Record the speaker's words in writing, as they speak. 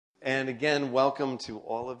And again, welcome to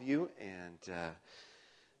all of you. And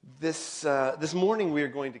this morning we are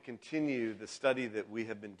going to continue the study that we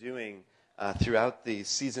have been doing throughout the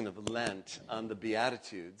season of Lent on the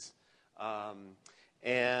Beatitudes. So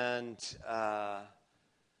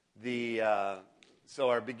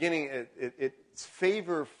our beginning, it's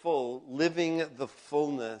favorful, living the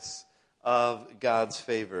fullness of God's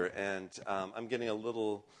favor. And I'm getting a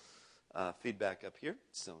little feedback up here,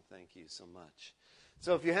 so thank you so much.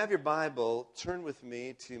 So if you have your Bible, turn with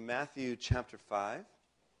me to Matthew chapter 5.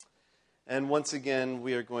 And once again,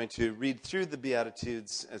 we are going to read through the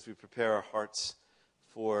Beatitudes as we prepare our hearts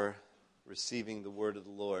for receiving the word of the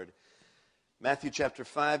Lord. Matthew chapter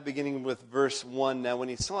 5, beginning with verse 1. Now when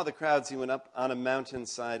he saw the crowds, he went up on a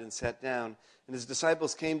mountainside and sat down. And his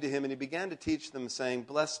disciples came to him, and he began to teach them, saying,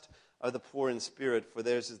 "Blessed are the poor in spirit, for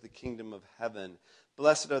theirs is the kingdom of heaven.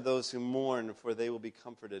 Blessed are those who mourn, for they will be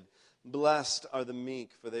comforted. Blessed are the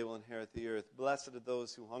meek, for they will inherit the earth. Blessed are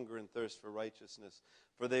those who hunger and thirst for righteousness,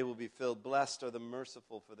 for they will be filled. Blessed are the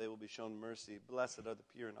merciful, for they will be shown mercy. Blessed are the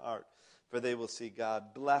pure in heart, for they will see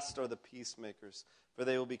God. Blessed are the peacemakers, for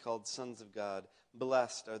they will be called sons of God.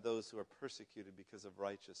 Blessed are those who are persecuted because of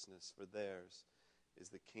righteousness, for theirs is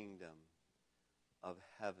the kingdom of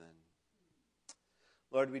heaven."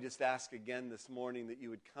 Lord, we just ask again this morning that you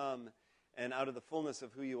would come, and out of the fullness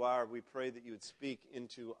of who you are, we pray that you would speak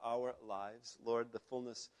into our lives. Lord, the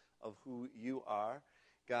fullness of who you are.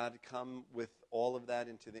 God, come with all of that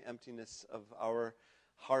into the emptiness of our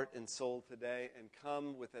heart and soul today, and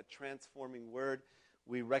come with a transforming word.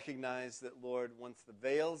 We recognize that, Lord, once the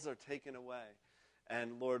veils are taken away,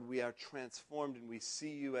 and Lord, we are transformed, and we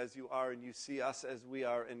see you as you are, and you see us as we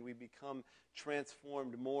are, and we become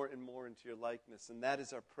transformed more and more into your likeness. And that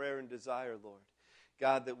is our prayer and desire, Lord.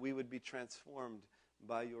 God, that we would be transformed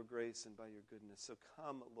by your grace and by your goodness. So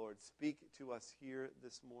come, Lord, speak to us here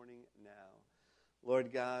this morning now.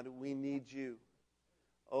 Lord God, we need you.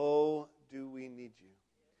 Oh, do we need you?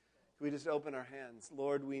 Can we just open our hands?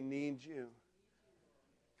 Lord, we need you.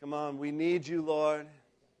 Come on, we need you, Lord.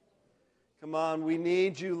 Come on, we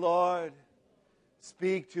need you, Lord.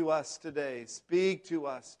 Speak to us today. Speak to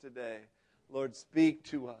us today. Lord, speak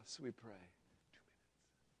to us, we pray.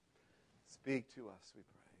 Speak to us, we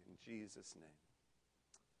pray, in Jesus' name.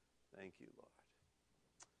 Thank you, Lord.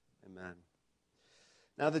 Amen.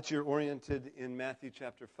 Now that you're oriented in Matthew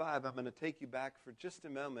chapter 5, I'm going to take you back for just a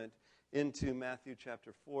moment into Matthew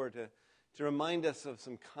chapter 4 to remind us of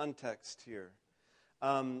some context here.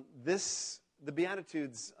 The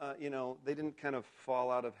Beatitudes, they didn't kind of fall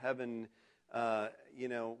out of heaven,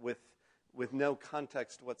 with no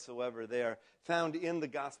context whatsoever. They are found in the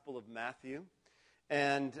Gospel of Matthew.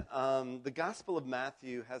 And the Gospel of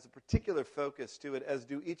Matthew has a particular focus to it, as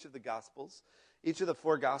do each of the Gospels. Each of the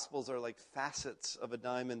four Gospels are like facets of a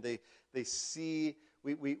diamond. They see,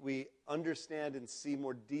 we understand and see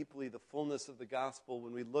more deeply the fullness of the Gospel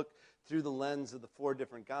when we look through the lens of the four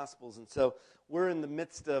different Gospels. And so we're in the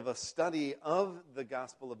midst of a study of the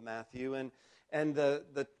Gospel of Matthew. And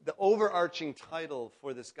the overarching title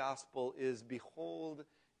for this Gospel is "Behold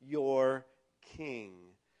Your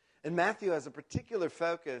King." And Matthew has a particular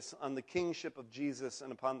focus on the kingship of Jesus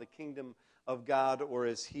and upon the kingdom of God, or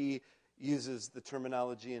as he uses the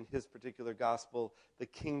terminology in his particular gospel, the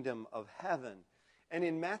kingdom of heaven. And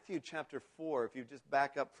in Matthew chapter 4, if you just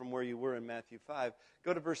back up from where you were in Matthew 5,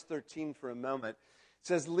 go to verse 13 for a moment. It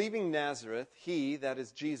says, "Leaving Nazareth, he," that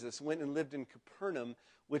is Jesus, "went and lived in Capernaum,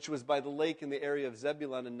 which was by the lake in the area of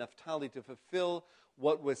Zebulun and Naphtali, to fulfill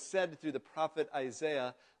what was said through the prophet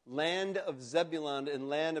Isaiah, 'Land of Zebulun and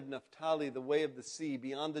land of Naphtali, the way of the sea,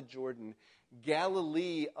 beyond the Jordan,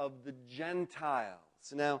 Galilee of the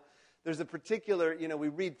Gentiles.'" Now, there's a particular, we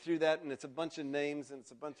read through that, and it's a bunch of names, and it's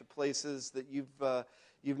a bunch of places that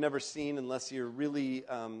you've never seen unless you're really,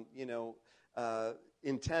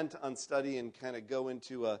 intent on study and kind of go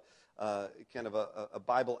into a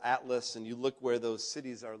Bible atlas, and you look where those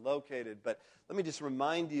cities are located. But let me just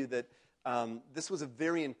remind you that this was a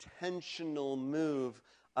very intentional move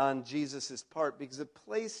on Jesus' part, because it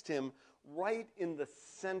placed him right in the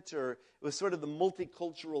center. It was sort of the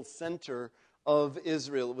multicultural center of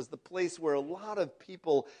Israel. It was the place where a lot of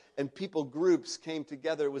people and people groups came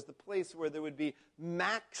together. It was the place where there would be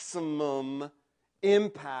maximum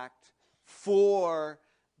impact for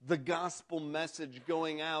the gospel message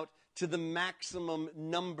going out to the maximum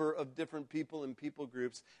number of different people and people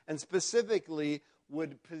groups, and specifically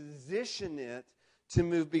would position it to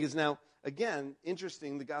move, because now, again,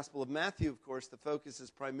 interesting, the Gospel of Matthew, of course, the focus is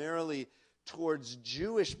primarily towards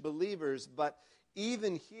Jewish believers, but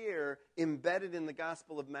even here, embedded in the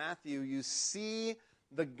Gospel of Matthew, you see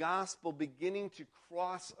the gospel beginning to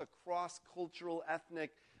cross across cultural,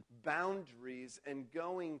 ethnic boundaries and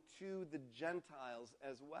going to the Gentiles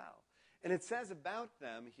as well. And it says about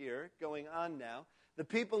them here, going on now, the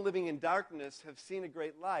people living in darkness have seen a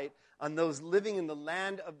great light. On those living in the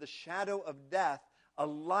land of the shadow of death, a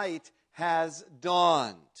light has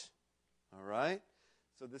dawned. All right?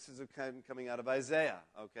 So this is coming out of Isaiah,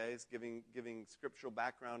 okay? It's giving scriptural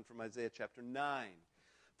background from Isaiah chapter 9.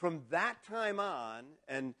 From that time on,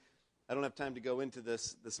 and I don't have time to go into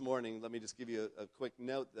this morning. Let me just give you a quick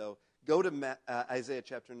note, though. Go to Isaiah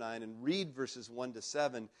chapter 9 and read verses 1 to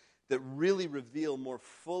 7 that really reveal more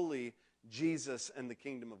fully Jesus and the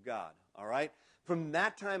kingdom of God, all right? From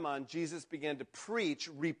that time on, Jesus began to preach,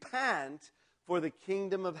 repent, for the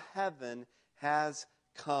kingdom of heaven has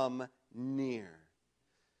come near.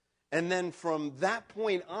 And then from that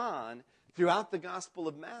point on, throughout the Gospel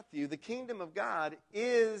of Matthew, the kingdom of God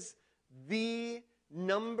is the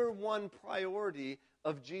number one priority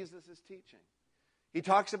of Jesus' teaching. He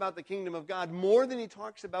talks about the kingdom of God more than he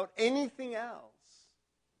talks about anything else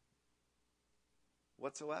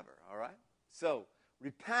whatsoever, all right? So,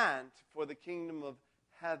 repent, for the kingdom of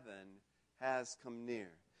heaven has come near.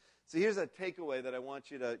 So here's a takeaway that I want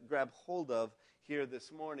you to grab hold of here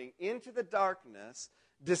this morning. Into the darkness,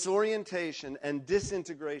 disorientation, and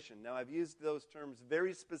disintegration. Now, I've used those terms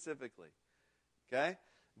very specifically, okay?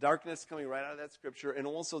 Darkness coming right out of that scripture, and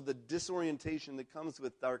also the disorientation that comes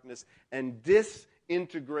with darkness, and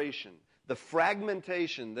disintegration, the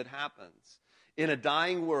fragmentation that happens in a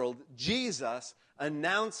dying world. Jesus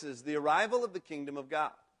announces the arrival of the kingdom of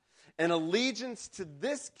God. And allegiance to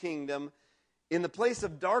this kingdom in the place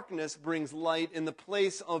of darkness brings light. In the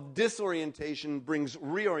place of disorientation brings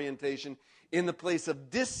reorientation. In the place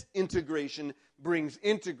of disintegration brings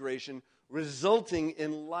integration, resulting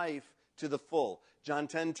in life to the full. John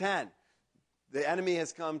 10:10.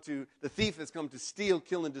 The thief has come to steal,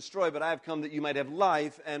 kill, and destroy, but I have come that you might have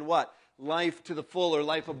life, and what? Life to the full, or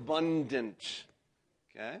life abundant.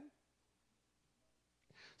 Okay?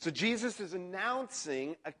 So Jesus is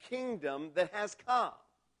announcing a kingdom that has come.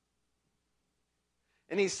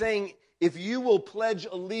 And he's saying, if you will pledge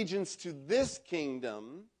allegiance to this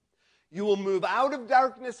kingdom, you will move out of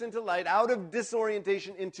darkness into light, out of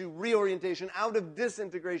disorientation into reorientation, out of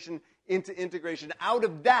disintegration into integration, out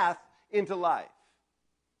of death into life.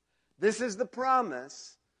 This is the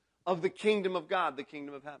promise of the kingdom of God, the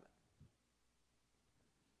kingdom of heaven,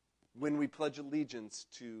 when we pledge allegiance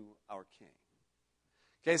to our King.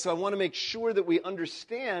 Okay, so I want to make sure that we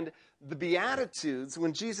understand the Beatitudes.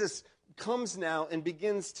 When Jesus comes now and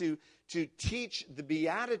begins to teach the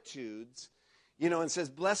Beatitudes, and says,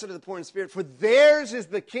 blessed are the poor in spirit, for theirs is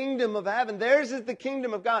the kingdom of heaven. Theirs is the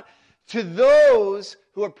kingdom of God to those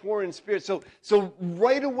who are poor in spirit. So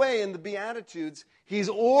right away in the Beatitudes, he's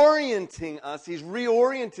orienting us, he's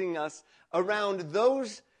reorienting us around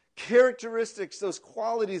those characteristics, those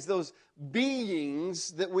qualities, those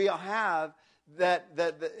beings that we have that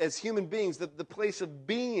as human beings, the place of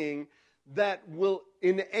being that will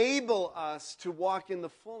enable us to walk in the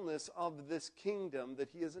fullness of this kingdom that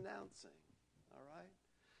he is announcing. All right?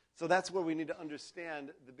 So that's where we need to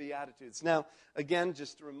understand the Beatitudes. Now, again,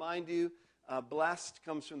 just to remind you, blessed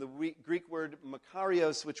comes from the Greek word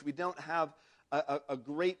makarios, which we don't have a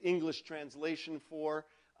great English translation for.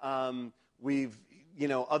 Other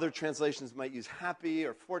translations might use happy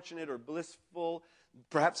or fortunate or blissful.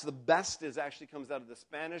 Perhaps the best actually comes out of the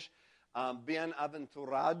Spanish,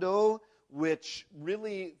 bienaventurado, which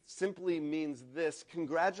really simply means this: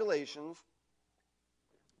 congratulations,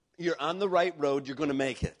 you're on the right road, you're going to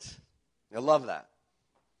make it. I love that.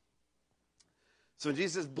 So when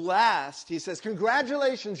Jesus is blessed, he says,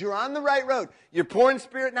 congratulations, you're on the right road. You're poor in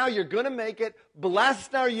spirit now, you're going to make it.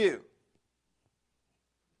 Blessed are you.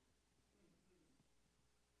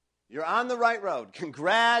 You're on the right road.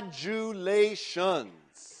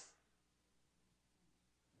 Congratulations.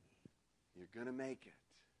 You're going to make it.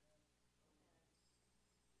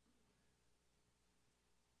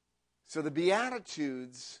 So the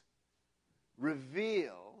Beatitudes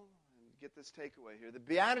reveal, get this takeaway here, the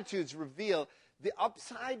Beatitudes reveal the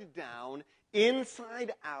upside down,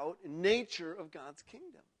 inside out nature of God's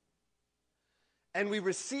kingdom. And we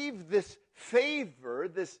receive this favor,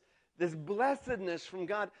 this blessedness from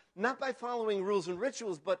God, not by following rules and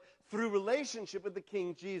rituals, but through relationship with the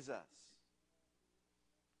King Jesus.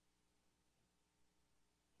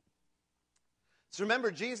 So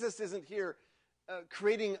remember, Jesus isn't here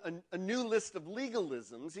creating a new list of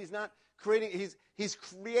legalisms. He's not creating, he's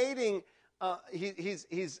creating,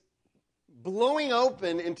 he's blowing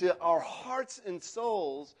open into our hearts and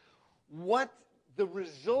souls what the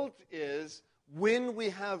result is when we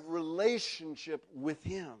have relationship with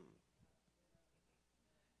Him.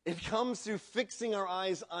 It comes through fixing our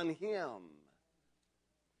eyes on Him.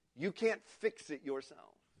 You can't fix it yourself.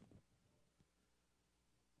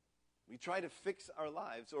 We try to fix our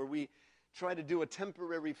lives, or we try to do a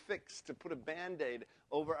temporary fix to put a Band-Aid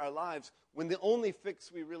over our lives, when the only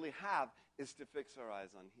fix we really have is to fix our eyes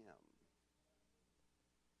on Him.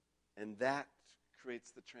 And that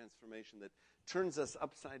creates the transformation that turns us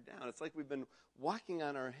upside down. It's like we've been walking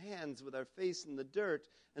on our hands with our face in the dirt,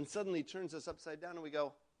 and suddenly turns us upside down, and we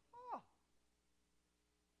go, oh.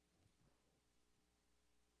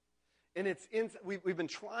 And we've been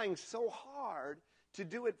trying so hard to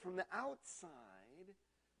do it from the outside.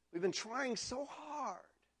 We've been trying so hard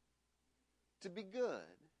to be good.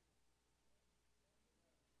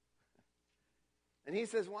 And He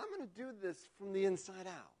says, well, I'm going to do this from the inside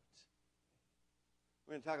out.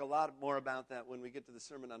 We're going to talk a lot more about that when we get to the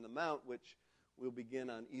Sermon on the Mount, which we'll begin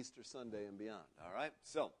on Easter Sunday and beyond. All right?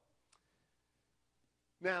 So,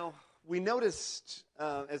 now, we noticed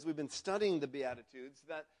as we've been studying the Beatitudes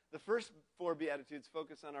that the first 4 Beatitudes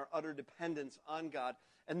focus on our utter dependence on God,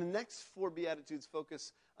 and the next 4 Beatitudes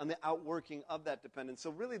focus on the outworking of that dependence. So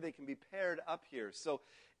really they can be paired up here. So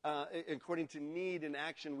according to need and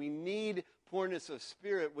action, we need poorness of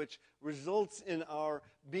spirit, which results in our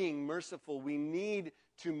being merciful. We need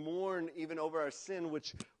to mourn even over our sin,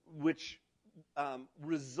 which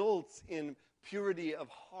results in purity of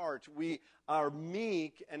heart. We are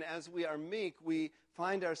meek, and as we are meek, we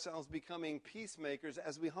find ourselves becoming peacemakers.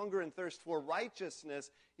 As we hunger and thirst for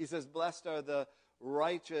righteousness, He says, blessed are the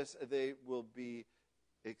righteous, they will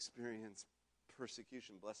experience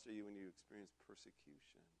persecution. Blessed are you when you experience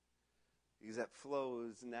persecution, because that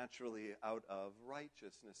flows naturally out of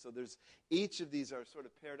righteousness. So each of these are sort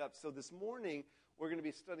of paired up. So this morning, we're going to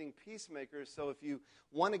be studying peacemakers. So if you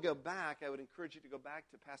want to go back, I would encourage you to go back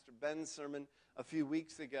to Pastor Ben's sermon a few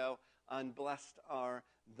weeks ago on blessed are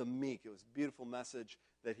the meek. It was a beautiful message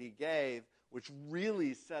that he gave, which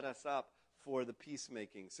really set us up for the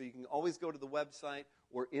peacemaking. So you can always go to the website,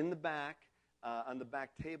 or in the back, on the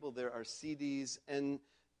back table, there are CDs and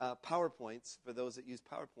PowerPoints for those that use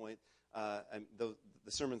PowerPoint. And the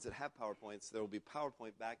sermons that have PowerPoints, there will be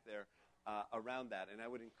PowerPoint back there around that. And I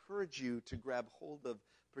would encourage you to grab hold of,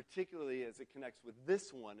 particularly as it connects with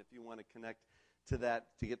this one, if you want to connect to that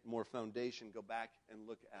to get more foundation, go back and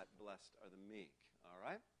look at Blessed are the Meek. All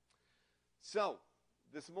right? So,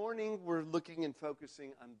 this morning we're looking and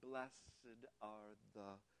focusing on blessed are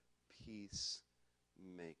the peacemakers.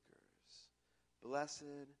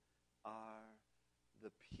 Blessed are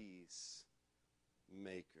the peacemakers,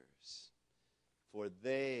 for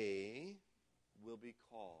they will be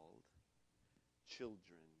called children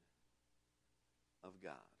of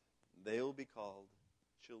God. They will be called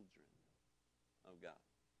children of God.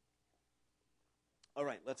 All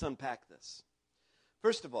right, let's unpack this.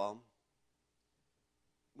 First of all,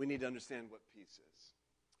 we need to understand what peace is.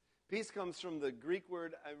 Peace comes from the Greek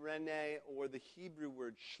word eirene, or the Hebrew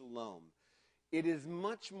word shalom. It is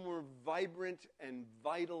much more vibrant and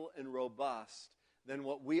vital and robust than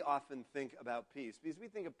what we often think about peace. Because we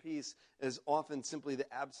think of peace as often simply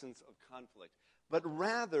the absence of conflict. But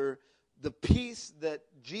rather, the peace that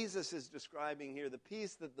Jesus is describing here, the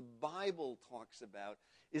peace that the Bible talks about,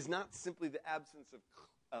 is not simply the absence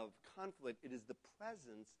of conflict. It is the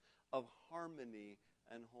presence of harmony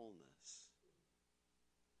and wholeness.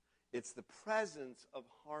 It's the presence of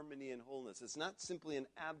harmony and wholeness. It's not simply an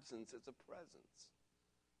absence, it's a presence.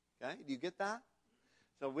 Okay? Do you get that?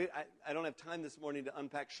 So I don't have time this morning to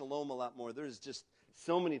unpack shalom a lot more. There's just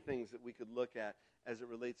so many things that we could look at as it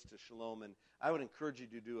relates to shalom. And I would encourage you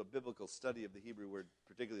to do a biblical study of the Hebrew word,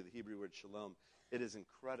 particularly the Hebrew word shalom. It is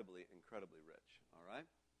incredibly, incredibly rich. All right?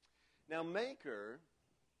 Now, maker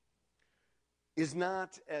is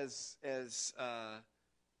not as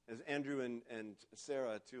Andrew and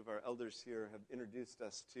Sarah, two of our elders here, have introduced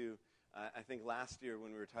us to, I think last year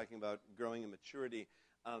when we were talking about growing in maturity,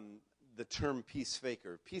 the term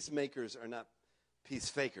peacefaker. Peacemakers are not peace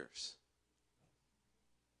fakers.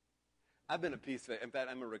 I've been a peacefaker. In fact,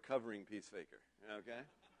 I'm a recovering peacefaker, okay?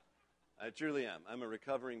 I truly am. I'm a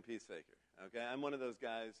recovering peacefaker, okay? I'm one of those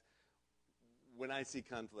guys, when I see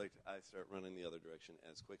conflict, I start running the other direction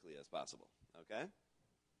as quickly as possible, okay?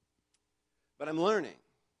 But I'm learning.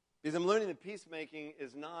 Because I'm learning that peacemaking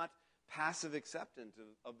is not passive acceptance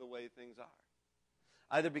of the way things are.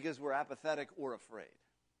 Either because we're apathetic or afraid.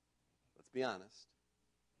 Let's be honest.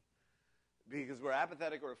 Because we're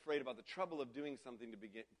apathetic or afraid about the trouble of doing something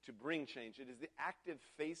to bring change. It is the active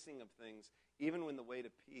facing of things, even when the way to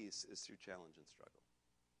peace is through challenge and struggle.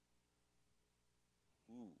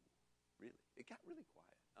 Ooh, really? It got really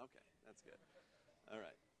quiet. Okay, that's good. All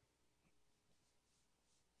right.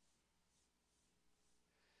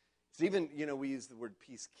 It's even, we use the word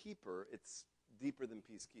peacekeeper. It's deeper than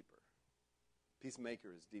peacekeeper. Peacemaker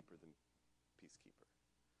is deeper than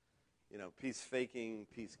peacekeeper. Peace faking,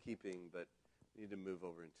 peacekeeping, but we need to move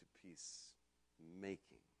over into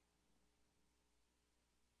peacemaking.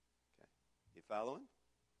 Okay. You following?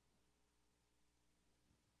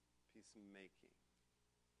 Peacemaking.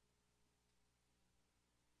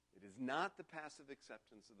 It is not the passive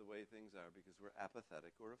acceptance of the way things are because we're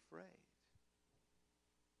apathetic or afraid.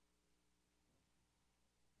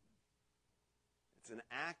 It's an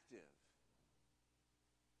active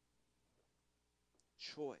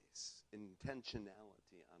choice,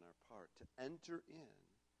 intentionality on our part to enter in,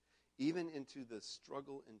 even into the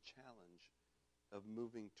struggle and challenge of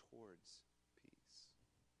moving towards peace.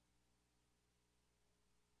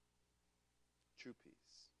 True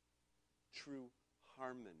peace. True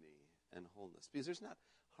harmony and wholeness. Because there's not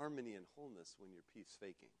harmony and wholeness when you're peace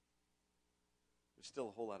faking. There's still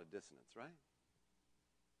a whole lot of dissonance, right?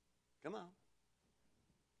 Come on.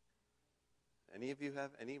 Any of you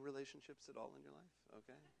have any relationships at all in your life?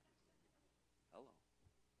 Okay. Hello.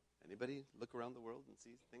 Anybody look around the world and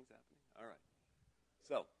see things happening? All right.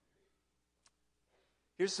 So,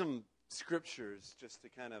 here's some scriptures just to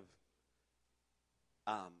kind of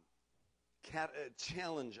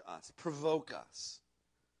challenge us, provoke us.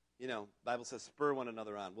 Bible says spur one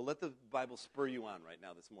another on. Well, let the Bible spur you on right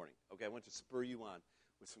now this morning. Okay, I want to spur you on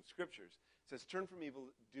with some scriptures. It says, turn from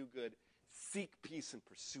evil, do good, seek peace and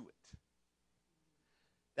pursue it.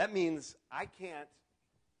 That means I can't,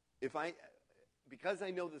 because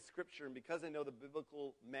I know the scripture and because I know the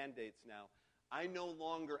biblical mandates now, I no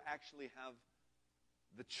longer actually have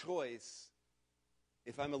the choice.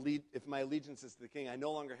 If my allegiance is to the king, I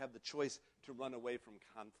no longer have the choice to run away from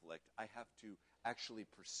conflict. I have to actually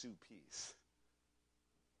pursue peace.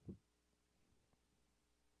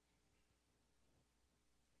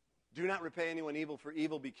 Do not repay anyone evil for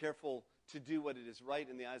evil. Be careful to do what it is right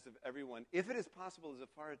in the eyes of everyone. If it is possible, as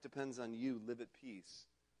far as it depends on you, live at peace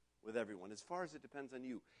with everyone. As far as it depends on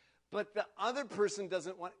you. But the other person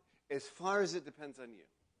doesn't want, as far as it depends on you.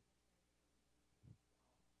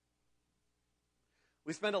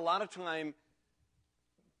 We spend a lot of time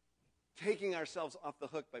taking ourselves off the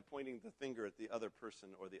hook by pointing the finger at the other person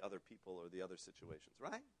or the other people or the other situations,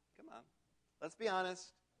 right? Come on. Let's be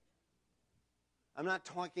honest. I'm not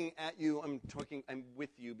talking at you. I'm with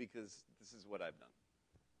you because this is what I've done.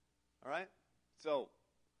 All right? So,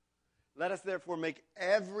 let us therefore make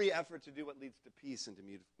every effort to do what leads to peace and to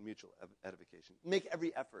mutual edification. Make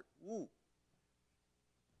every effort. Woo.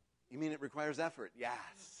 You mean it requires effort?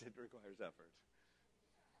 Yes, it requires effort.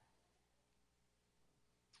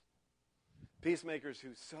 Peacemakers who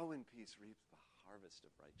sow in peace reap the harvest of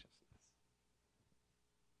righteousness.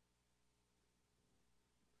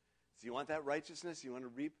 So you want that righteousness? You want to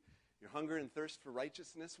reap your hunger and thirst for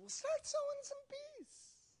righteousness? Well, start sowing some peace.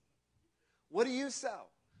 What do you sow?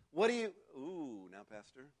 Now,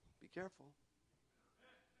 Pastor, be careful.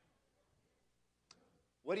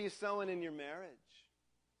 What are you sowing in your marriage?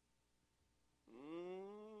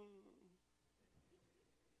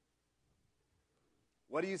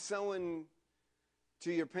 What are you sowing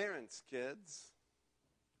to your parents, kids?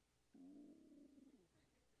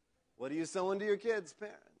 What are you sowing to your kids'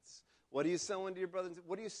 parents? What are you sowing to your brothers?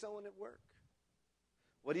 What are you sowing at work?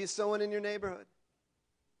 What are you sowing in your neighborhood?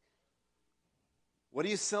 What are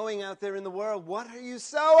you sowing out there in the world? What are you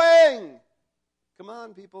sowing? Come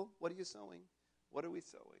on, people. What are you sowing? What are we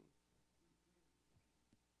sowing?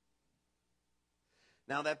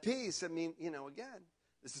 Now, that peace, again,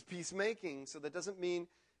 this is peacemaking, so that doesn't mean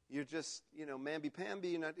you're just,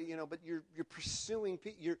 mamby-pamby, but you're pursuing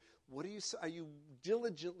peace. Are you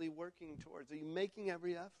diligently working towards? Are you making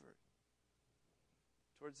every effort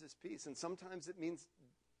towards this peace? And sometimes it means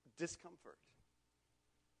discomfort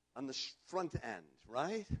on the front end,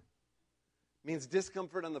 right? It means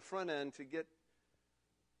discomfort on the front end to get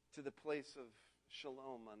to the place of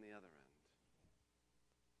shalom on the other end.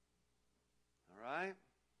 All right?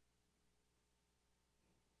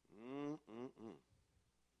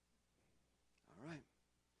 All right.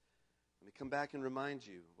 Let me come back and remind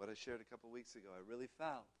you what I shared a couple weeks ago. I really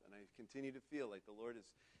felt, and I continue to feel like the Lord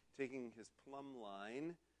is taking his plumb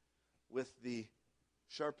line with the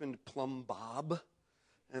sharpened plumb bob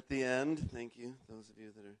at the end. Thank you, those of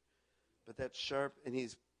you that are. But that's sharp, and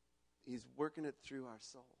he's working it through our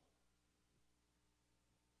soul.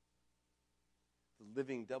 The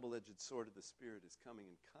living double-edged sword of the Spirit is coming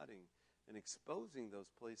and cutting and exposing those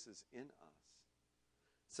places in us.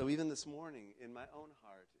 So even this morning, in my own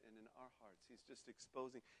heart and in our hearts. He's just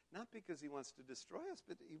exposing, not because he wants to destroy us,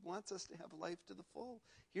 but he wants us to have life to the full.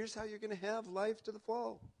 Here's how you're going to have life to the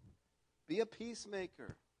full. Be a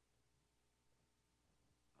peacemaker.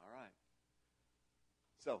 All right.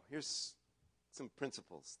 So here's some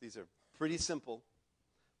principles. These are pretty simple.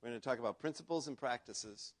 We're going to talk about principles and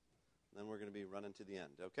practices. Then we're going to be running to the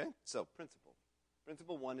end, okay? So, principle.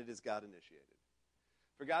 Principle 1, it is God-initiated.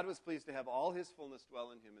 For God was pleased to have all his fullness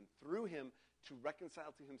dwell in him, and through him to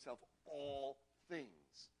reconcile to himself all things,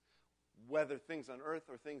 whether things on earth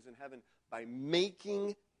or things in heaven, by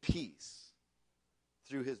making peace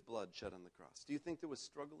through his blood shed on the cross. Do you think there was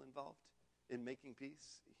struggle involved in making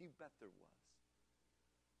peace? You bet there was.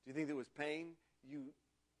 Do you think there was pain?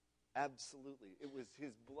 Absolutely. It was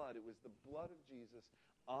his blood. It was the blood of Jesus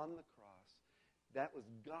on the cross. That was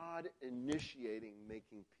God initiating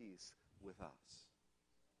making peace with us.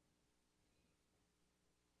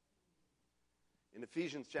 In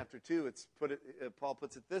Ephesians chapter 2, Paul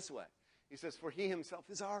puts it this way. He says, for he himself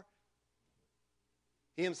is our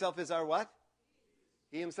what?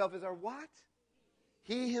 He himself is our what?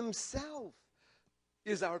 He himself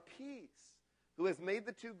is our peace, who has made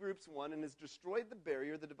the two groups one and has destroyed the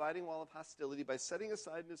barrier, the dividing wall of hostility, by setting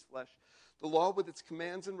aside in his flesh the law with its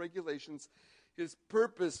commands and regulations. His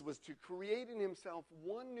purpose was to create in himself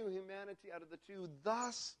one new humanity out of the two,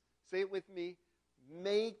 thus, say it with me,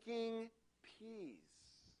 making peace.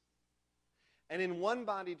 And in one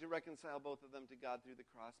body to reconcile both of them to God through the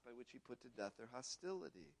cross, by which he put to death their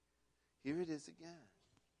hostility. Here it is again.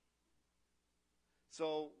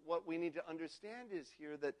 So what we need to understand is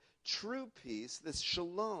here that true peace, this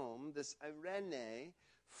shalom, this eirene,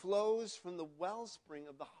 flows from the wellspring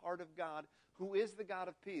of the heart of God, who is the God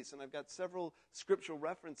of peace. And I've got several scriptural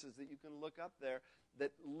references that you can look up there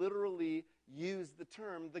that literally use the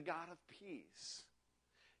term the God of peace.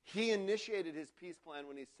 He initiated his peace plan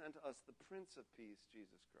when he sent us the Prince of Peace,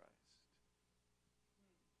 Jesus Christ.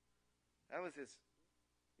 That was his,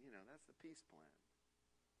 that's the peace plan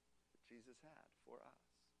Jesus had for us,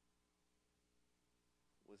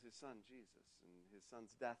 was his son Jesus and his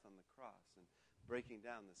son's death on the cross and breaking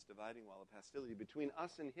down this dividing wall of hostility between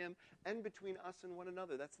us and him and between us and one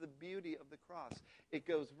another. That's the beauty of the cross. It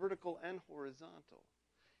goes vertical and horizontal.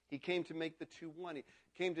 He came to make the two one. He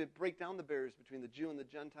came to break down the barriers between the Jew and the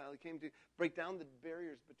Gentile. He came to break down the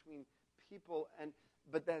barriers between people,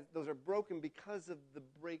 but those are broken because of the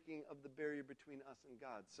breaking of the barrier between us and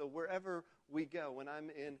God. So wherever we go, when I'm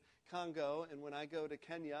in Congo and when I go to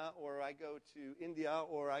Kenya or I go to India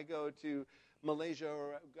or I go to Malaysia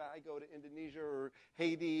or I go to Indonesia or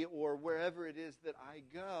Haiti or wherever it is that I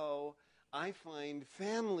go, I find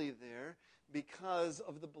family there because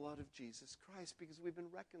of the blood of Jesus Christ, because we've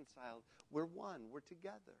been reconciled. We're one. We're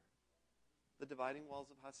together. The dividing walls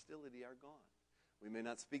of hostility are gone. We may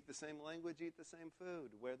not speak the same language, eat the same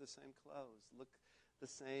food, wear the same clothes, look the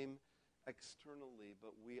same externally,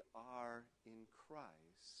 but we are in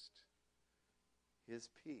Christ. His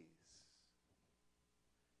peace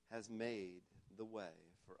has made the way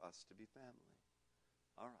for us to be family.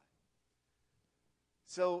 All right.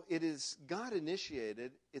 So it is God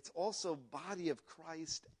initiated. It's also body of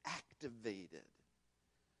Christ activated.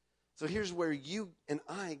 So here's where you and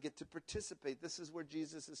I get to participate. This is where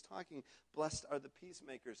Jesus is talking. Blessed are the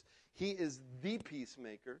peacemakers. He is the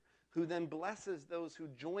peacemaker who then blesses those who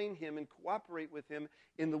join him and cooperate with him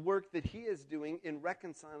in the work that he is doing in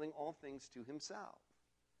reconciling all things to himself.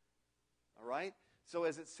 All right? So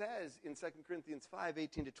as it says in 2 Corinthians 5,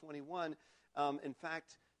 18 to 21, in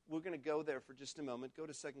fact, we're going to go there for just a moment. Go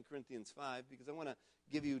to 2 Corinthians 5 because I want to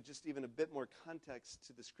give you just even a bit more context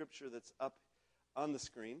to the scripture that's up on the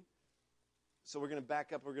screen. So we're going to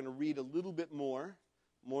back up. We're going to read a little bit more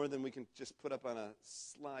than we can just put up on a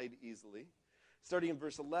slide easily. Starting in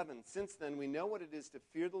verse 11. Since then, we know what it is to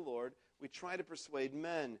fear the Lord. We try to persuade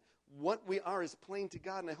men. What we are is plain to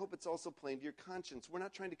God, and I hope it's also plain to your conscience. We're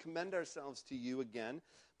not trying to commend ourselves to you again,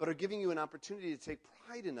 but are giving you an opportunity to take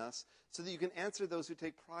pride in us so that you can answer those who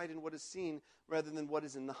take pride in what is seen rather than what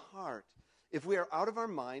is in the heart. If we are out of our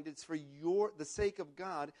mind, it's for the sake of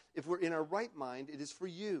God. If we're in our right mind, it is for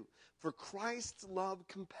you. For Christ's love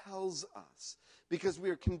compels us, because we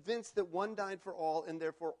are convinced that one died for all, and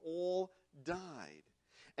therefore all died.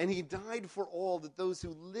 And he died for all, that those who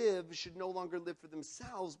live should no longer live for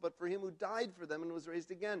themselves, but for him who died for them and was raised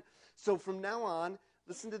again. So from now on,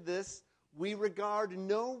 listen to this, we regard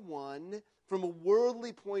no one from a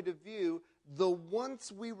worldly point of view. though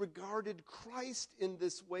once we regarded Christ in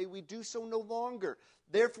this way, we do so no longer.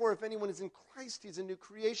 Therefore, if anyone is in Christ, he's a new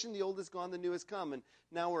creation. The old is gone, the new has come. And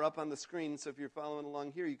now we're up on the screen, so if you're following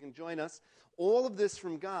along here, you can join us. All of this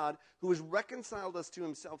from God, who has reconciled us to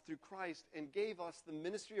himself through Christ and gave us the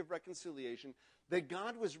ministry of reconciliation, that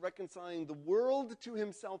God was reconciling the world to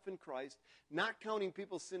himself in Christ, not counting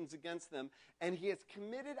people's sins against them, and he has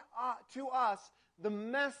committed to us the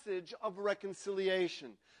message of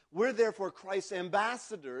reconciliation. We're therefore Christ's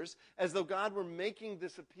ambassadors, as though God were making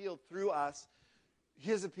this appeal through us,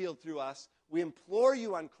 his appeal through us. We implore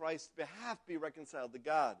you on Christ's behalf, be reconciled to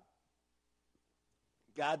God.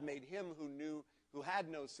 God made him who had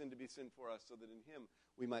no sin to be sin for us, so that in him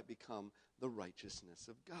we might become the righteousness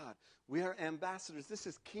of God. We are ambassadors. This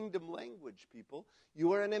is kingdom language, people.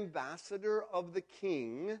 You are an ambassador of the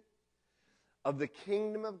King, of the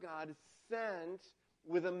kingdom of God, sent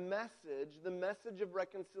with a message, the message of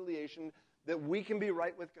reconciliation, that we can be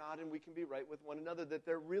right with God and we can be right with one another, that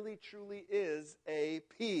there really truly is a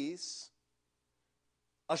peace,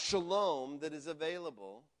 a shalom that is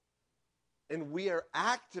available, and we are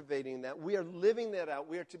activating that. We are living that out.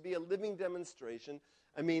 We are to be a living demonstration.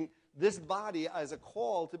 I mean, this body, as a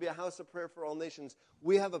call to be a house of prayer for all nations,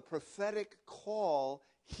 we have a prophetic call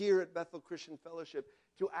here at Bethel Christian Fellowship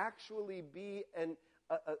to actually be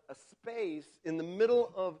a space in the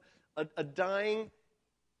middle of a dying,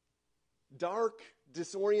 dark,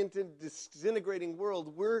 disoriented, disintegrating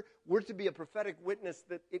world. We're to be a prophetic witness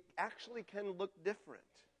that it actually can look different.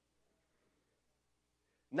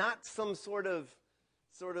 Not some sort of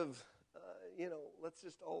let's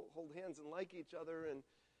just all hold hands and like each other and,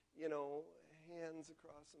 hands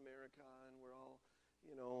across America and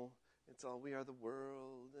we're all, it's all we are the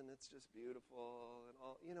world and it's just beautiful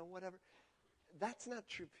and all, whatever. That's not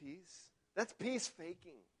true peace. That's peace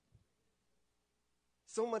faking.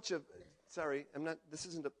 So much of, this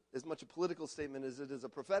isn't as much a political statement as it is a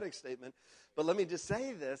prophetic statement, but let me just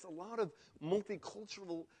say this, a lot of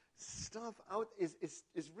multicultural stuff out is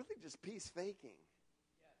really just peace faking.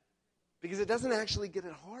 Because it doesn't actually get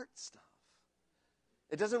at heart stuff.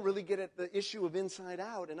 It doesn't really get at the issue of inside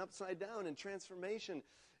out and upside down and transformation.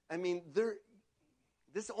 I mean,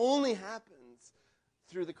 this only happens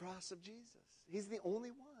through the cross of Jesus. He's the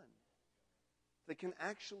only one that can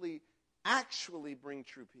actually bring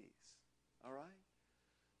true peace. All right?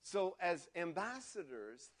 So as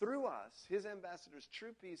ambassadors, through us, his ambassadors,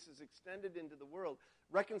 true peace is extended into the world,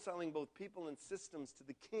 reconciling both people and systems to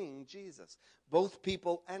the King, Jesus. Both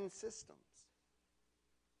people and systems.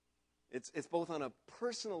 It's both on a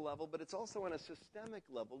personal level, but it's also on a systemic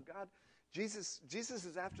level. Jesus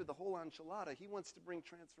is after the whole enchilada. He wants to bring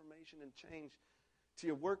transformation and change to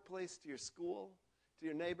your workplace, to your school, to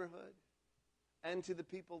your neighborhood, and to the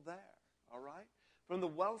people there. All right? From the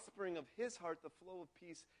wellspring of his heart, the flow of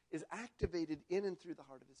peace is activated in and through the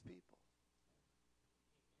heart of his people.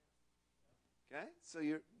 Okay? So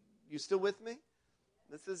you still with me?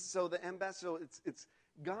 This is so the ambassador. It's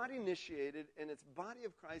God initiated and it's body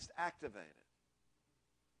of Christ activated.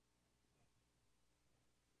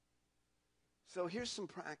 So here's some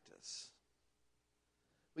practice.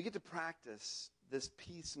 We get to practice this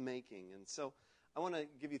peacemaking, and so I want to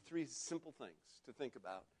give you 3 simple things to think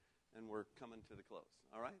about. And we're coming to the close.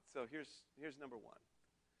 All right? So here's number 1.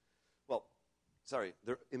 Well,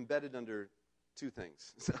 they're embedded under 2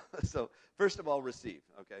 things. So first of all, receive.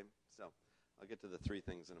 Okay? So I'll get to the 3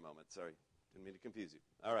 things in a moment. Sorry, didn't mean to confuse you.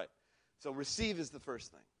 All right. So receive is the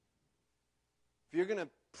first thing. If you're going to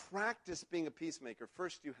practice being a peacemaker,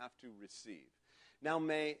 first you have to receive. Now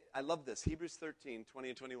I love this, Hebrews 13, 20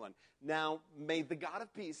 and 21. Now may the God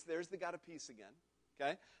of peace, there's the God of peace again.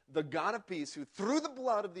 Okay? The God of peace, who through the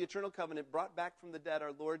blood of the eternal covenant brought back from the dead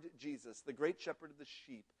our Lord Jesus, the great shepherd of the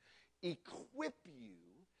sheep, equip you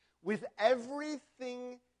with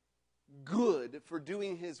everything good for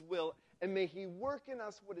doing his will, and may he work in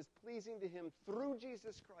us what is pleasing to him through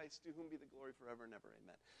Jesus Christ, to whom be the glory forever and ever.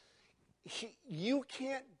 Amen. You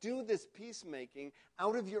can't do this peacemaking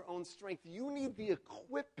out of your own strength. You need the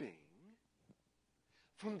equipping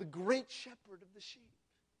from the great shepherd of the sheep.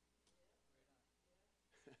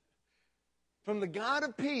 From the God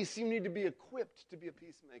of peace, you need to be equipped to be a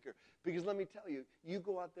peacemaker. Because let me tell you, you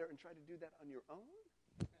go out there and try to do that on your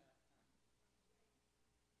own.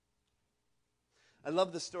 I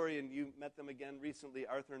love the story, and you met them again recently,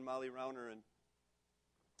 Arthur and Molly Rauner, and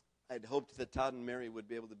I'd hoped that Todd and Mary would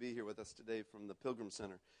be able to be here with us today from the Pilgrim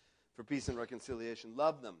Center for Peace and Reconciliation.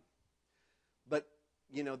 Love them. But,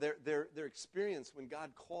 their experience when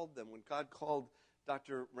God called them, when God called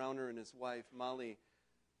Dr. Rauner and his wife, Molly,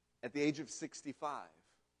 at the age of 65,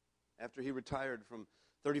 after he retired from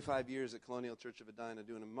 35 years at Colonial Church of Edina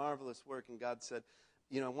doing a marvelous work, and God said,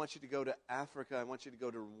 I want you to go to Africa, I want you to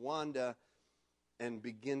go to Rwanda and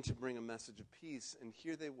begin to bring a message of peace. And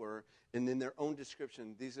here they were, and in their own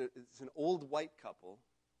description, it's an old white couple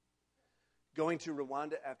going to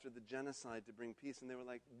Rwanda after the genocide to bring peace, and they were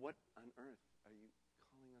like, what on earth are you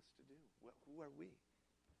calling us to do? Who are we?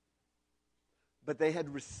 But they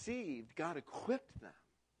had received, God equipped them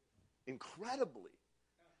incredibly.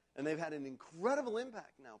 And they've had an incredible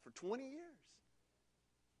impact now for 20 years.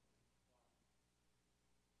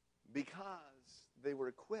 Because they were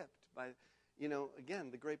equipped by,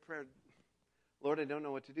 again, the great prayer, Lord, I don't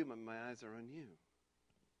know what to do, but my eyes are on you.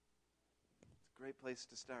 It's a great place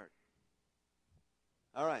to start.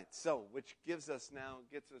 All right, so, which gets us,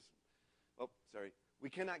 we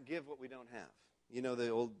cannot give what we don't have. The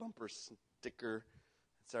old bumper sticker,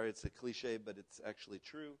 sorry, it's a cliche, but it's actually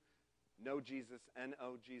true. No Jesus,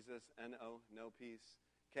 N-O, Jesus, N-O, no peace.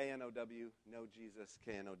 K-N-O-W, no Jesus,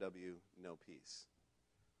 K-N-O-W, no peace.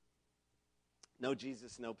 No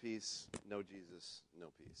Jesus, no peace. No Jesus,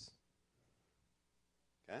 no peace.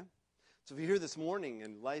 Okay? So if you're here this morning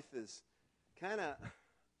and life is kind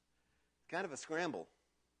of a scramble,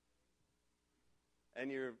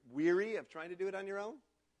 and you're weary of trying to do it on your own,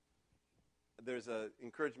 there's an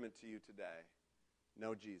encouragement to you today.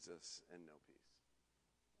 No Jesus and no peace.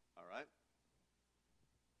 All right?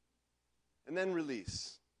 And then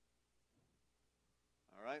release.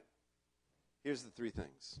 All right? Here's the three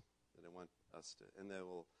things that I want us to, and they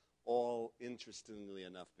will all, interestingly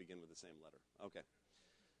enough, begin with the same letter. Okay.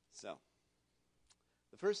 So,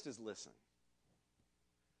 the first is listen.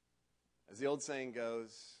 As the old saying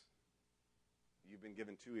goes, you've been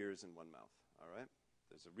given 2 ears and 1 mouth. All right?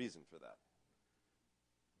 There's a reason for that.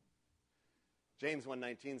 James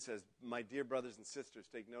 1:19 says, my dear brothers and sisters,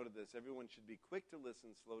 take note of this. Everyone should be quick to listen,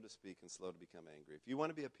 slow to speak, and slow to become angry. If you want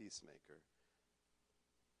to be a peacemaker,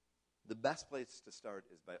 the best place to start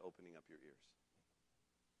is by opening up your ears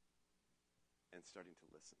and starting to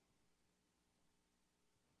listen.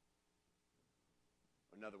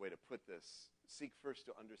 Another way to put this, seek first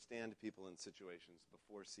to understand people and situations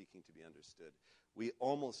before seeking to be understood. We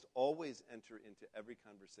almost always enter into every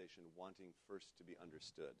conversation wanting first to be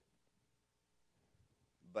understood.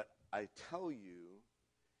 But I tell you,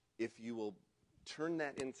 if you will turn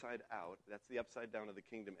that inside out, that's the upside down of the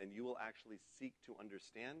kingdom, and you will actually seek to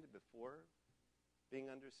understand before being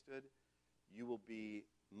understood, you will be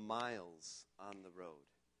miles on the road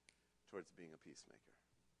towards being a peacemaker.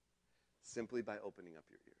 Simply by opening up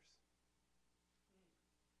your ears.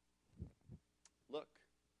 Look.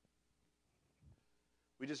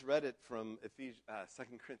 We just read it from 2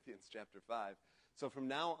 Corinthians chapter 5. So from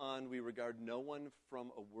now on, we regard no one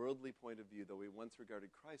from a worldly point of view. Though we once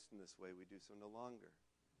regarded Christ in this way, we do so no longer.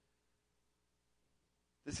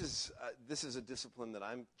 This is a discipline that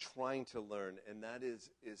I'm trying to learn, and that is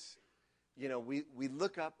we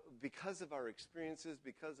look up, because of our experiences,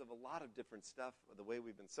 because of a lot of different stuff, the way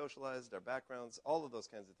we've been socialized, our backgrounds, all of those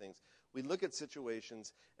kinds of things. We look at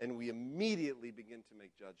situations, and we immediately begin to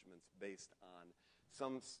make judgments based on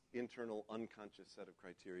some internal unconscious set of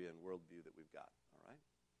criteria and worldview that we've got, all right?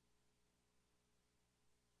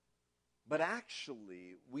 But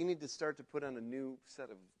actually, we need to start to put on a new set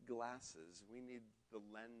of glasses. We need the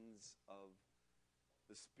lens of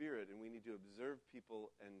the Spirit, and we need to observe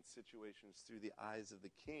people and situations through the eyes of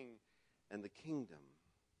the King and the kingdom.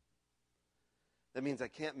 That means I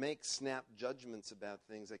can't make snap judgments about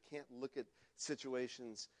things. I can't look at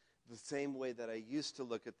situations the same way that I used to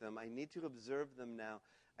look at them. I need to observe them now.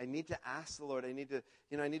 I need to ask the Lord. I need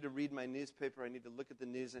to read my newspaper. I need to look at the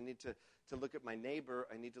news. I need to look at my neighbor.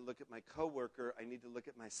 I need to look at my coworker. I need to look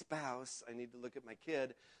at my spouse. I need to look at my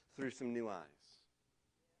kid through some new eyes.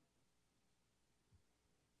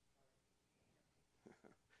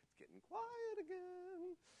 It's getting quiet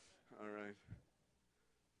again. All right.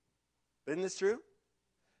 Isn't this true?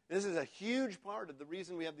 This is a huge part of the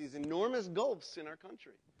reason we have these enormous gulfs in our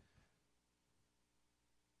country.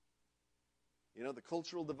 The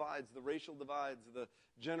cultural divides, the racial divides, the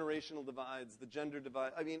generational divides, the gender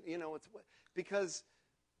divide. I mean, it's because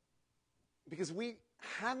we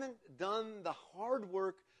haven't done the hard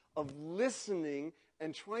work of listening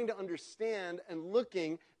and trying to understand and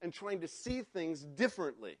looking and trying to see things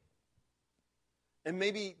differently. And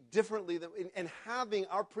maybe differently, and having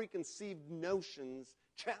our preconceived notions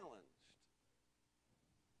challenged.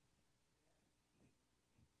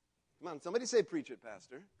 Come on, somebody say, preach it,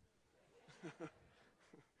 Pastor.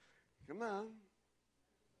 Come on.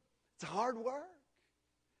 It's hard work.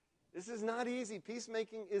 This is not easy.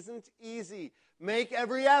 Peacemaking isn't easy. Make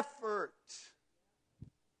every effort.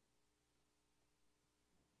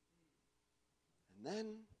 And then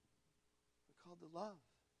we're called to love.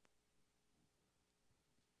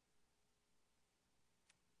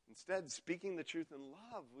 Instead, speaking the truth in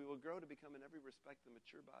love, we will grow to become in every respect the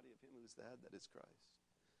mature body of him who is the head, that is Christ.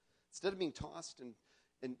 Instead of being tossed in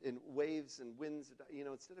waves and winds,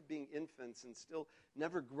 instead of being infants and still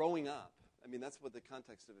never growing up, I mean, that's what the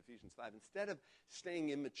context of Ephesians 5. Instead of staying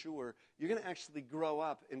immature, you're going to actually grow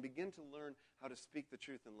up and begin to learn how to speak the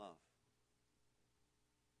truth in love.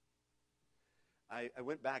 I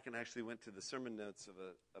went back and actually went to the sermon notes of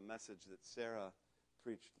a message that Sarah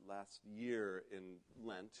preached last year in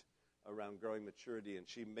Lent around growing maturity, and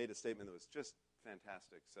she made a statement that was just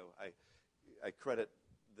fantastic. So I credit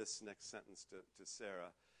this next sentence to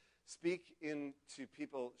Sarah. Speak into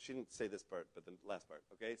people, she didn't say this part, but the last part,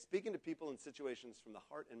 okay? Speaking to people in situations from the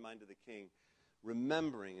heart and mind of the King,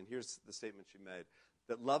 remembering, and here's the statement she made,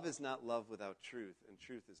 that love is not love without truth, and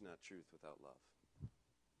truth is not truth without love.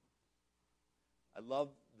 I love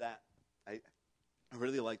that. I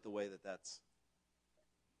really like the way that that's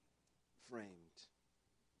framed.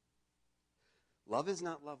 Love is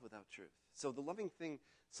not love without truth. So the loving thing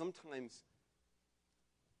sometimes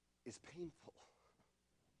is painful.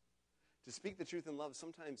 To speak the truth in love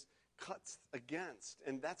sometimes cuts against.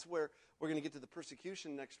 And that's where we're going to get to the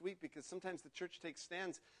persecution next week, because sometimes the church takes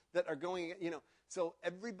stands that are going, so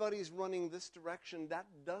everybody's running this direction. That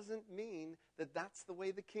doesn't mean that that's the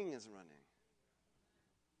way the King is running.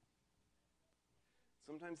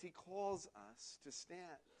 Sometimes he calls us to stand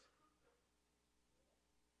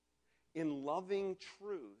in loving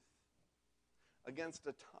truth against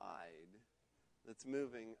a tide that's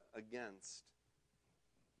moving against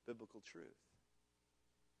biblical truth.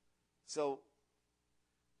 So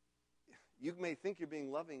you may think you're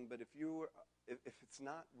being loving, but if it's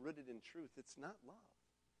not rooted in truth, it's not love.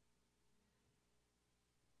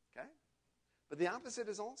 Okay? But the opposite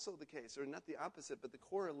is also the case, or not the opposite, but the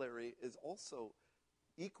corollary is also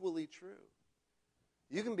equally true.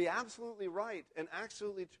 You can be absolutely right and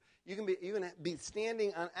you can be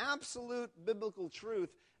standing on absolute biblical truth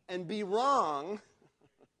and be wrong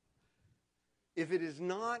if it is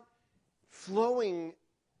not flowing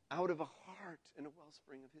out of a heart and a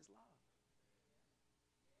wellspring of his love.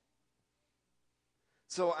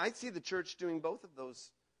 So I see the church doing both of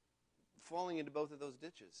those, falling into both of those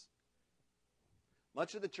ditches.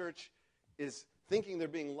 Much of the church is thinking they're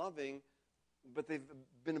being loving, but they've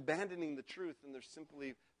been abandoning the truth, and they're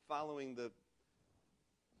simply following the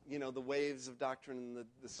waves of doctrine and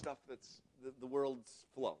the stuff that's the world's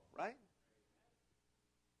flow, right?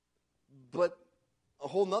 But a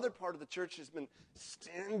whole other part of the church has been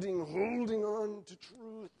standing, holding on to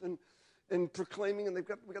truth and proclaiming, and we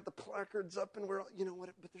got the placards up, and we're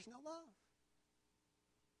but there's no love.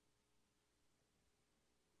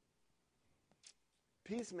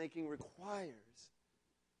 Peacemaking requires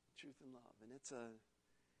truth and love, and it's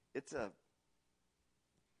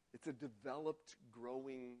a developed,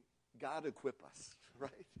 growing. God equip us,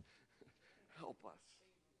 right? Help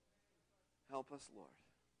us, Lord.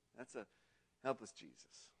 Help us,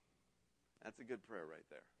 Jesus. That's a good prayer right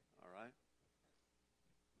there. All right.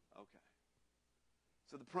 Okay.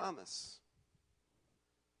 So the promise.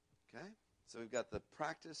 Okay. So we've got the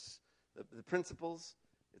practice, the principles.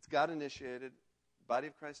 It's God initiated, body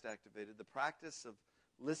of Christ activated. The practice of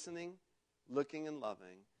listening, looking, and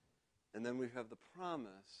loving. And then we have the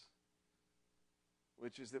promise,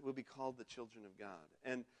 which is that we'll be called the children of God.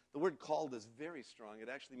 And the word called is very strong. It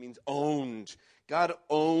actually means owned. God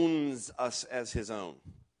owns us as his own.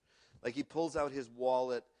 Like he pulls out his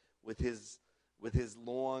wallet with his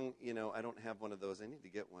long, I don't have one of those. I need to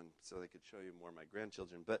get one so I could show you more of my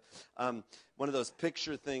grandchildren. But one of those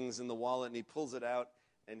picture things in the wallet, and he pulls it out,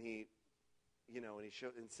 and he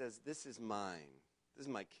says, "This is mine. This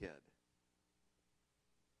is my kid."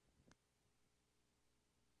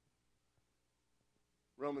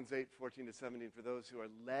 Romans 8:14-17, for those who are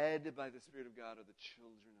led by the Spirit of God are the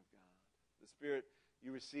children of God. The Spirit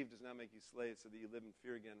you received does not make you slaves so that you live in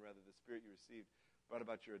fear again. Rather, the Spirit you received brought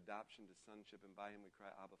about your adoption to sonship, and by him we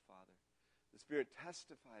cry, Abba, Father. The Spirit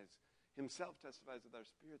himself testifies with our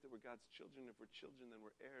spirit that we're God's children. If we're children, then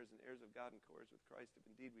we're heirs, and heirs of God and co-heirs with Christ, if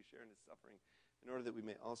indeed we share in his suffering, in order that we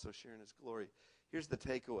may also share in his glory. Here's the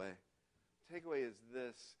takeaway. The takeaway is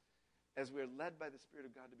this. As we are led by the Spirit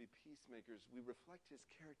of God to be peacemakers, we reflect his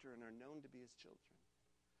character and are known to be his children.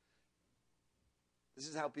 This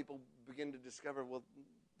is how people begin to discover, well,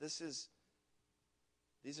 these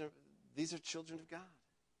are children of God.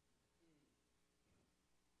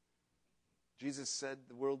 Jesus said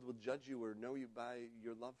the world will judge you or know you by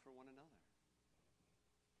your love for one another.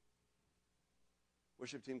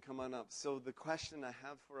 Worship team, come on up. So the question I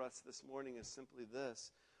have for us this morning is simply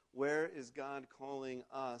this. Where is God calling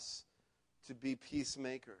us to be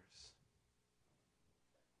peacemakers?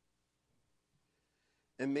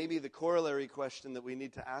 And maybe the corollary question that we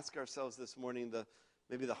need to ask ourselves this morning,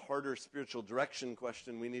 maybe the harder spiritual direction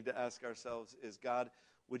question we need to ask ourselves is, God,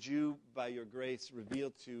 would you, by your grace,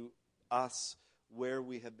 reveal to us where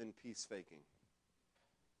we have been peace-faking?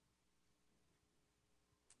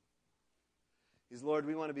 He's, Lord,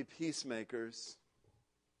 we want to be peacemakers,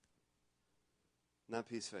 not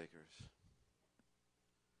peacefakers.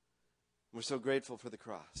 We're so grateful for the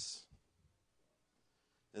cross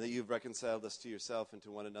and that you've reconciled us to yourself and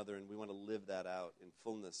to one another, and we want to live that out in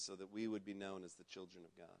fullness so that we would be known as the children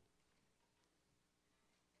of God.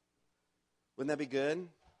 Wouldn't that be good?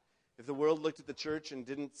 If the world looked at the church and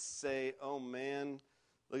didn't say, oh man,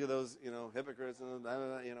 look at those, hypocrites, and blah,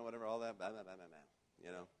 blah, blah, whatever, all that, blah, blah, blah,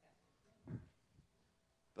 blah, blah,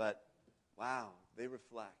 But, wow, they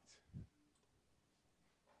reflect.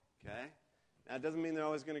 Okay? Now, it doesn't mean they're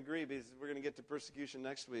always going to agree, because we're going to get to persecution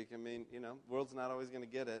next week. I mean, the world's not always going to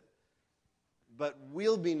get it. But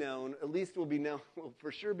we'll be known, at least we'll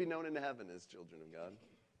for sure be known in heaven as children of God.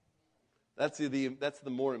 That's the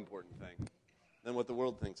more important thing than what the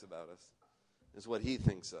world thinks about us, is what he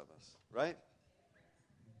thinks of us, right?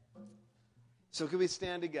 So could we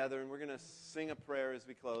stand together, and we're going to sing a prayer as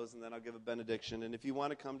we close, and then I'll give a benediction. And if you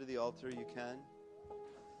want to come to the altar, you can.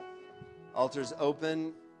 Altar's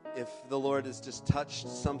open. If the Lord has just touched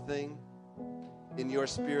something in your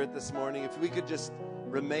spirit this morning, if we could just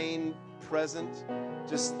remain present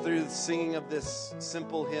just through the singing of this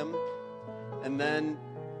simple hymn, and then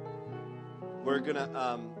we're going to,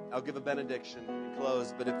 I'll give a benediction and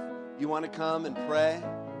close. But if you want to come and pray,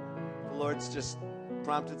 the Lord's just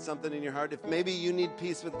prompted something in your heart. If maybe you need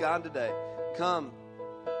peace with God today, come.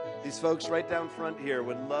 These folks right down front here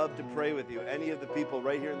would love to pray with you. Any of the people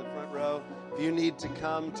right here in the front row, if you need to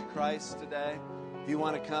come to Christ today, if you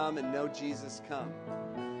want to come and know Jesus, come.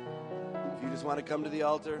 If you just want to come to the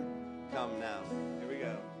altar, come now. Here we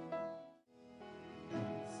go.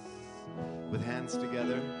 With hands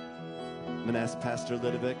together, I'm going to ask Pastor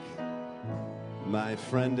Lidovic, my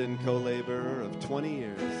friend and co-laborer of 20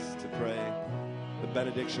 years, to pray the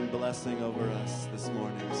benediction blessing over us this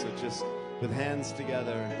morning. So just with hands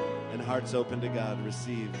together and hearts open to God,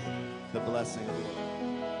 receive the blessing of the Lord.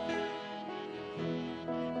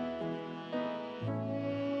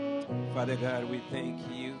 Father God, we thank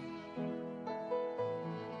you.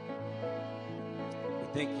 We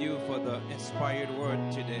thank you for the inspired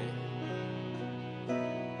word today.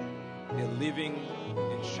 The living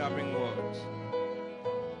and sharpening words.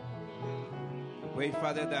 We pray,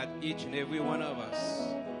 Father, that each and every one of us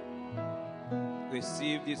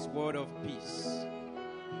receive this word of peace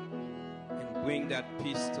and bring that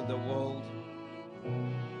peace to the world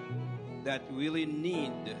that really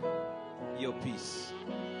need your peace.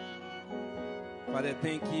 Father,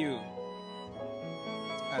 thank you.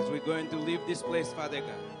 As we're going to leave this place, Father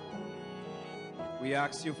God, we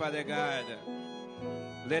ask you, Father God,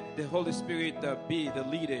 let the Holy Spirit be the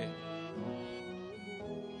leader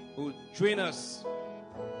who train us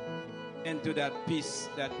into that peace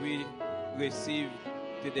that we receive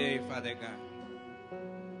today, Father God.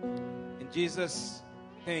 And Jesus,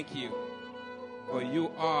 thank you, for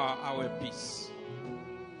you are our peace.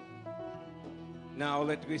 Now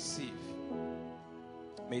let's receive.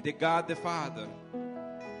 May the God the Father,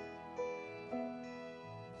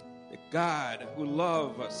 the God who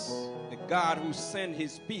loves us, the God who sent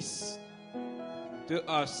his peace to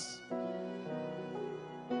us,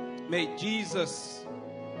 may Jesus,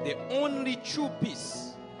 the only true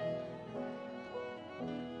peace,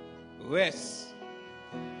 rest,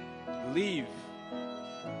 live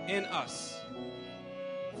in us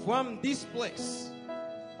from this place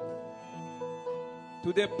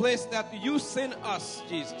to the place that you send us,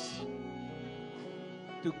 Jesus,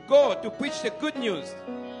 to go to preach the good news,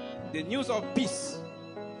 the news of peace,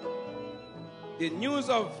 the news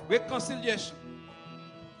of reconciliation.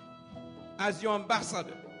 As your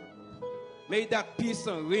ambassador, may that peace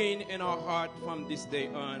reign in our heart from this day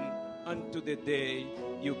on unto the day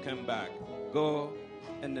you come back. Go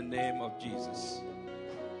in the name of Jesus.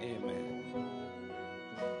 Amen.